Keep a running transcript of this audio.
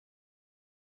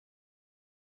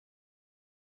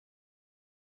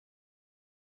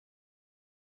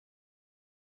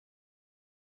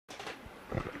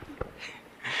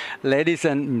Ladies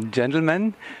and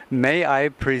gentlemen, may I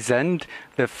present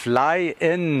the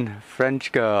fly-in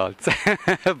French girls.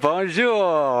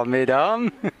 Bonjour,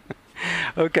 mesdames.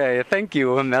 Okay, thank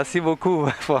you. Merci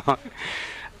beaucoup for.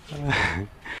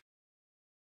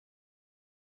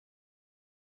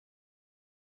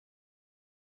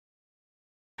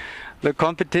 The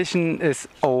competition is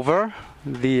over.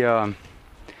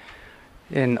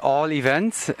 In all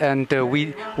events, and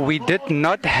we did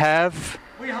not have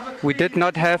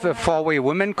a four-way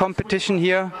women competition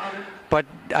here, but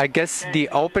I guess the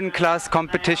open class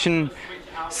competition,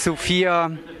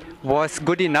 Sophia, was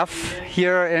good enough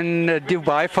here in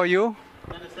Dubai for you.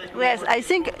 Yes, I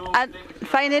think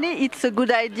finally it's a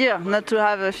good idea not to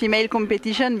have a female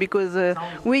competition, because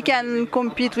we can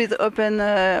compete with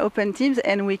open teams,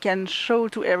 and we can show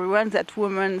to everyone that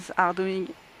women are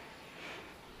doing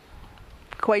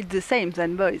quite the same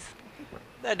than boys.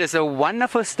 That is a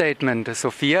wonderful statement,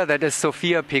 Sophia. That is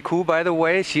Sophia Pécou, by the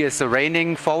way. She is the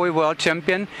reigning four-way world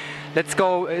champion. Let's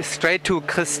go straight to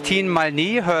Christine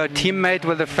Malny, her teammate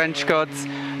with the French girls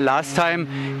last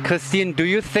time. Christine, do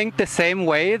you think the same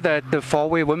way, that the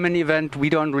four-way women event,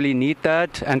 we don't really need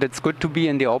that, and it's good to be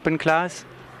in the open class?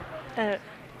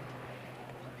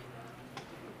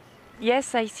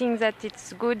 Yes, I think that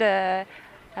it's good.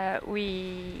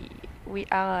 We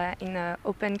are in an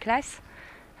open class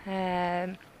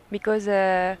because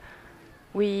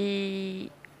we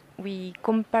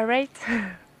compare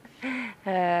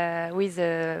with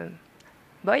a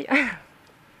boy.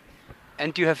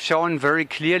 And you have shown very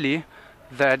clearly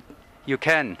that you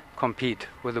can compete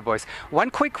with the boys. One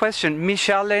quick question,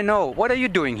 Michel Leno, what are you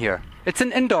doing here? It's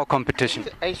an indoor competition.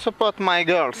 I support my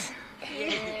girls.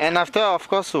 And after, of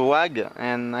course, a WAG,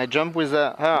 and I jump with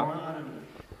her.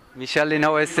 Michel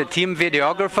Leno is the team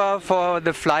videographer for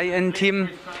the fly-in team.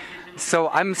 So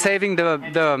I'm saving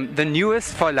the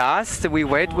newest for last. We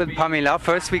wait with Pamela.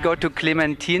 First we go to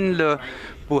Clémentine Le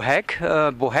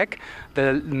Bohec,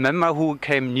 the member who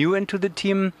came new into the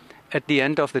team at the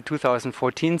end of the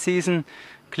 2014 season.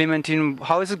 Clémentine,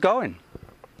 how is it going?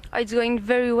 It's going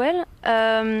very well.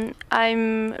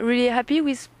 I'm really happy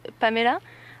with Pamela.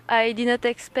 I did not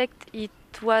expect it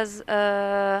was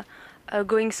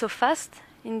going so fast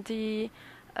in the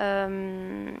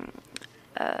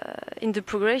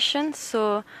progression,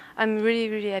 so I'm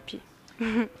really happy.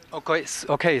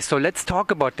 Okay, so let's talk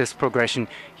about this progression.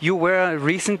 You were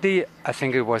recently, I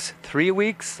think it was 3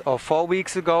 weeks or 4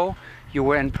 weeks ago, you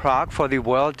were in Prague for the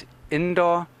World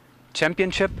Indoor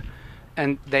Championship,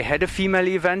 and they had a female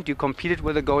event. You competed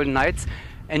with the Golden Knights,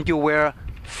 and you were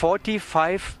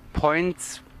 45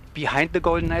 points behind the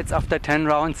Golden Knights after 10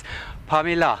 rounds.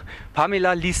 Pamela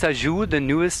Lissajou, the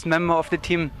newest member of the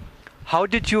team, how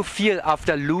did you feel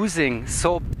after losing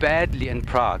so badly in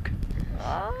Prague?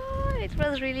 Oh, it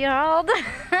was really hard.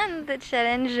 The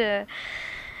challenge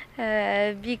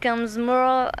becomes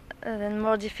more and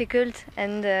more difficult,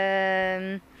 and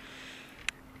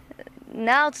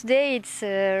now today it's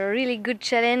a really good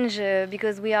challenge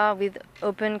because we are with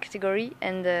open category,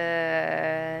 and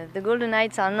the Golden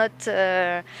Knights are not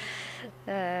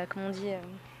comment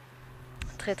on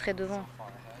dit très devant,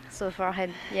 so far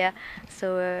ahead. Yeah,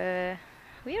 so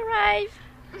we arrive.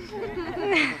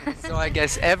 So I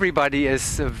guess everybody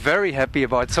is very happy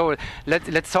about. So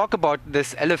let's talk about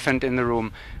this elephant in the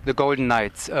room, the Golden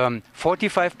Knights.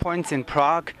 45 points in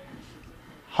Prague.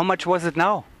 How much was it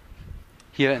now?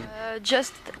 Here.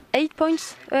 Just 8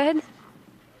 points ahead.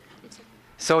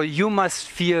 So you must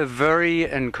feel very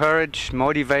encouraged,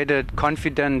 motivated,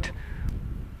 confident.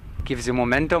 Gives you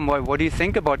momentum. What do you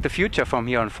think about the future from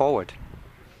here on forward?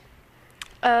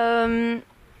 I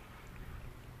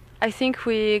think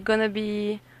we're gonna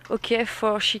be okay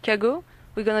for Chicago.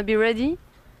 We're gonna be ready.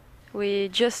 We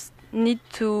just need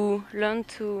to learn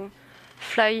to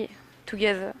fly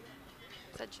together.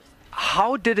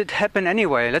 How did it happen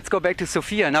anyway? Let's go back to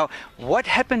Sophia. Now, what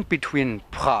happened between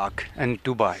Prague and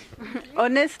Dubai?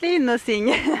 Honestly,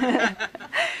 nothing.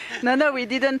 No, we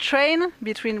didn't train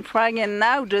between Prague and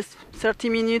now, just 30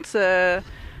 minutes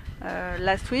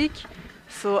last week.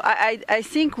 So I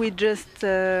think we just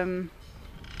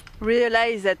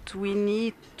realized that we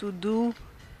need to do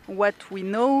what we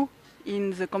know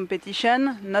in the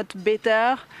competition, not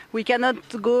better. We cannot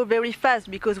go very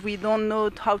fast because we don't know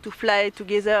how to fly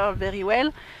together very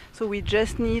well. So we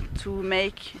just need to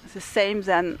make the same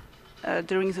than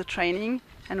during the training,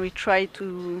 and we try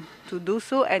to do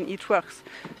so, and it works.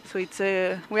 So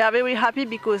we are very happy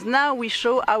because now we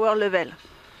show our level,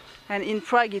 And in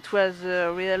Prague, it was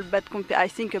a real bad, I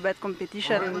think, a bad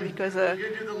competition because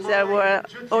there were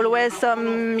always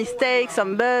some mistakes,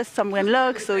 some bursts, some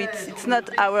locks. So it's not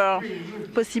our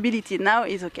possibility. Now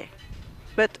it's okay.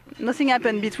 But nothing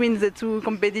happened between the two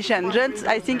competitions. Just,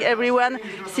 I think everyone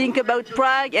think about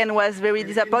Prague and was very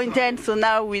disappointed. So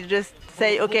now we just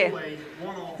say, okay,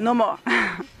 no more.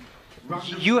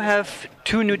 You have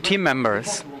 2 new team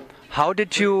members. How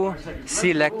did you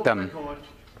select them?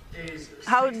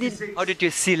 How did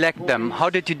you select them? How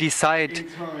did you decide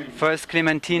first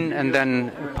Clementine and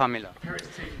then Pamela?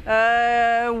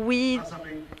 We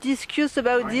discussed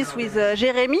about this with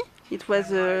Jérémy. It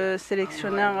was a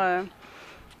selectioner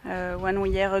 1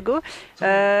 year ago.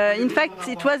 In fact,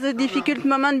 it was a difficult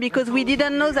moment because we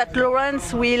didn't know that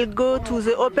Lawrence will go to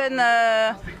the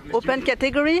open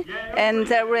category, and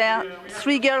there were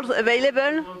 3 girls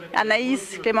available: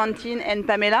 Anaïs, Clémentine, and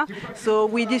Pamela. So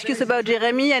we discussed about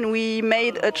Jérémy, and we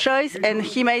made a choice, and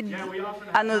he made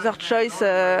another choice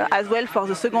as well for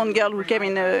the second girl who came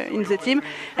in the team.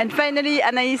 And finally,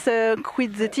 Anaïs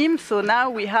quit the team, so now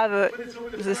we have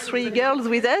the 3 girls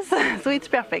with us. So it's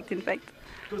perfect, in fact.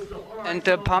 And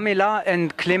Pamela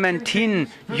and Clementine,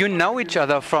 you know each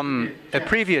other from a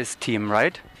previous team,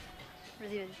 right?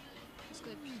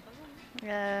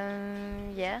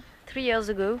 Yeah, 3 years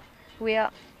ago.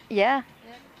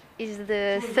 It's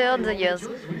the 3rd years.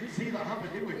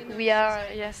 We are,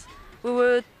 yes. We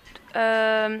were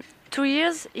 2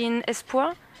 years in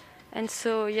Espoir, and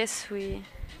so yes, we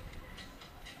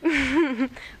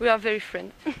we are very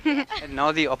friends. And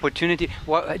now the opportunity.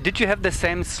 Well, did you have the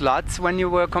same slots when you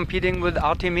were competing with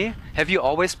Artemi? Have you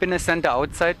always been a center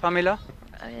outside, Pamela?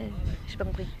 J'ai pas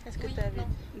compris. Est-ce que tu avais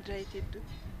déjà été deux?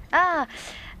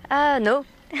 No.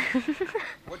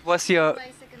 What was your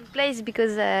My second place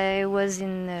because I was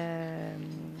in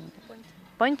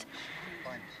point.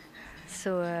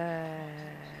 So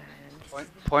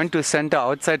point to center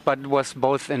outside, but was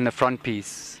both in the front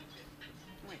piece?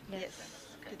 Yes.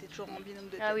 T'étais toujours en binôme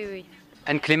de oui, oui.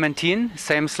 And Clementine,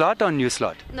 same slot or new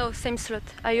slot? No, same slot.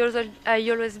 I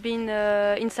always been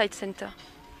inside center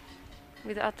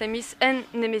with Artemis and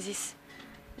Nemesis,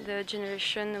 the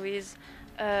generation with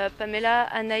Pamela,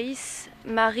 Anaïs,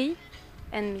 Marie,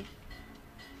 and me.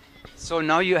 So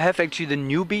now you have actually the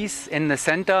newbies in the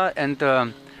center and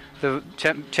the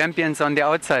champions on the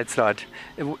outside slot.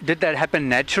 Did that happen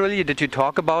naturally? Did you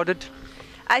talk about it?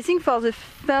 I think for the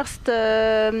first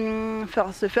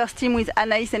team with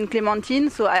Anaïs and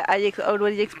Clémentine, so I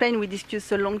already explained, we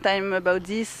discussed a long time about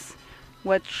this.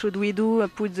 What should we do?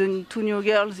 Put the 2 new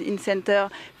girls in center.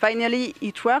 Finally,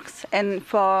 it works. And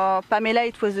for Pamela,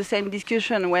 it was the same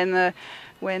discussion when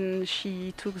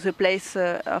she took the place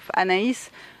of Anaïs.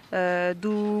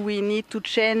 Do we need to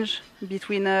change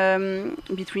between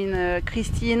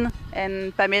Christine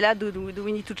and Pamela? Do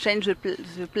we need to change the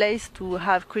place to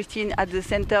have Christine at the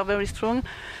center very strong?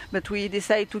 But we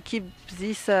decided to keep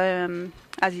this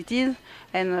as it is.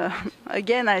 And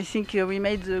again, I think we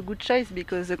made a good choice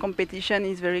because the competition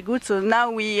is very good. So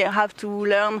now we have to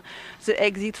learn the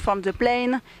exit from the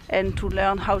plane and to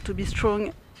learn how to be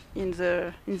strong in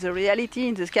the reality,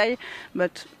 in the sky.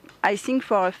 But I think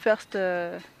for a first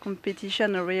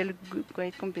competition, a real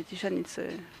great competition, it's a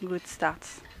good start.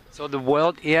 So the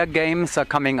World Air Games are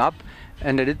coming up,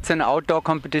 and it's an outdoor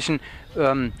competition.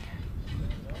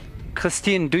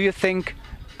 Christine, do you think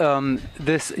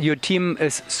your team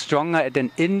is stronger at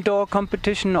an indoor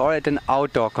competition or at an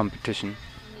outdoor competition?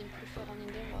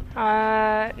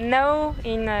 No,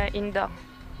 in indoor.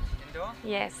 Indoor?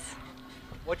 Yes.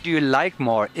 What do you like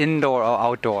more, indoor or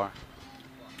outdoor?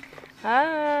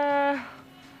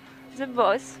 The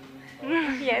boss.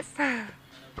 Yes.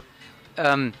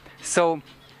 So,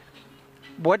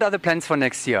 what are the plans for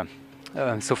next year,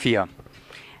 Sophia?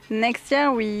 Next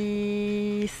year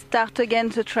we start again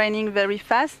the training very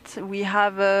fast. We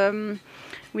have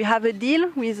a deal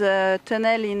with a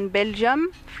tunnel in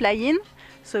Belgium, Fly-In.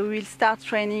 So we'll start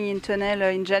training in tunnel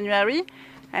in January,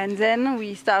 and then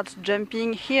we start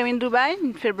jumping here in Dubai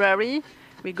in February.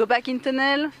 We go back in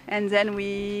tunnel, and then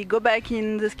we go back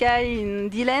in the sky in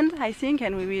D-Land, I think,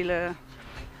 and we will...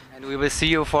 And we will see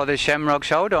you for the Shamrock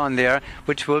Showdown there,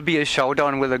 which will be a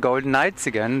showdown with the Golden Knights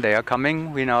again. They are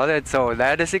coming, we know that, so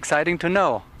that is exciting to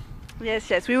know. Yes,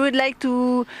 yes, we would like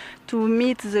to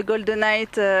meet the Golden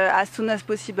Knight as soon as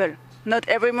possible. Not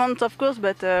every month, of course,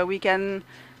 but we can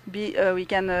be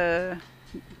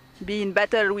in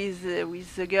battle with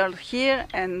the girls here,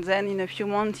 and then in a few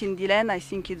months in D-Land. I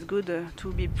think it's good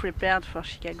to be prepared for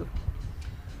Chicago.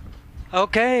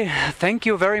 Okay, thank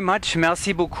you very much.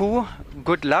 Merci beaucoup.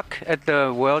 Good luck at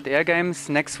the World Air Games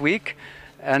next week.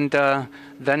 And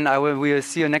then we will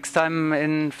see you next time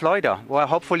in Florida. Well,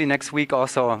 hopefully next week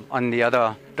also on the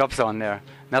other drop zone there.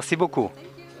 Merci beaucoup.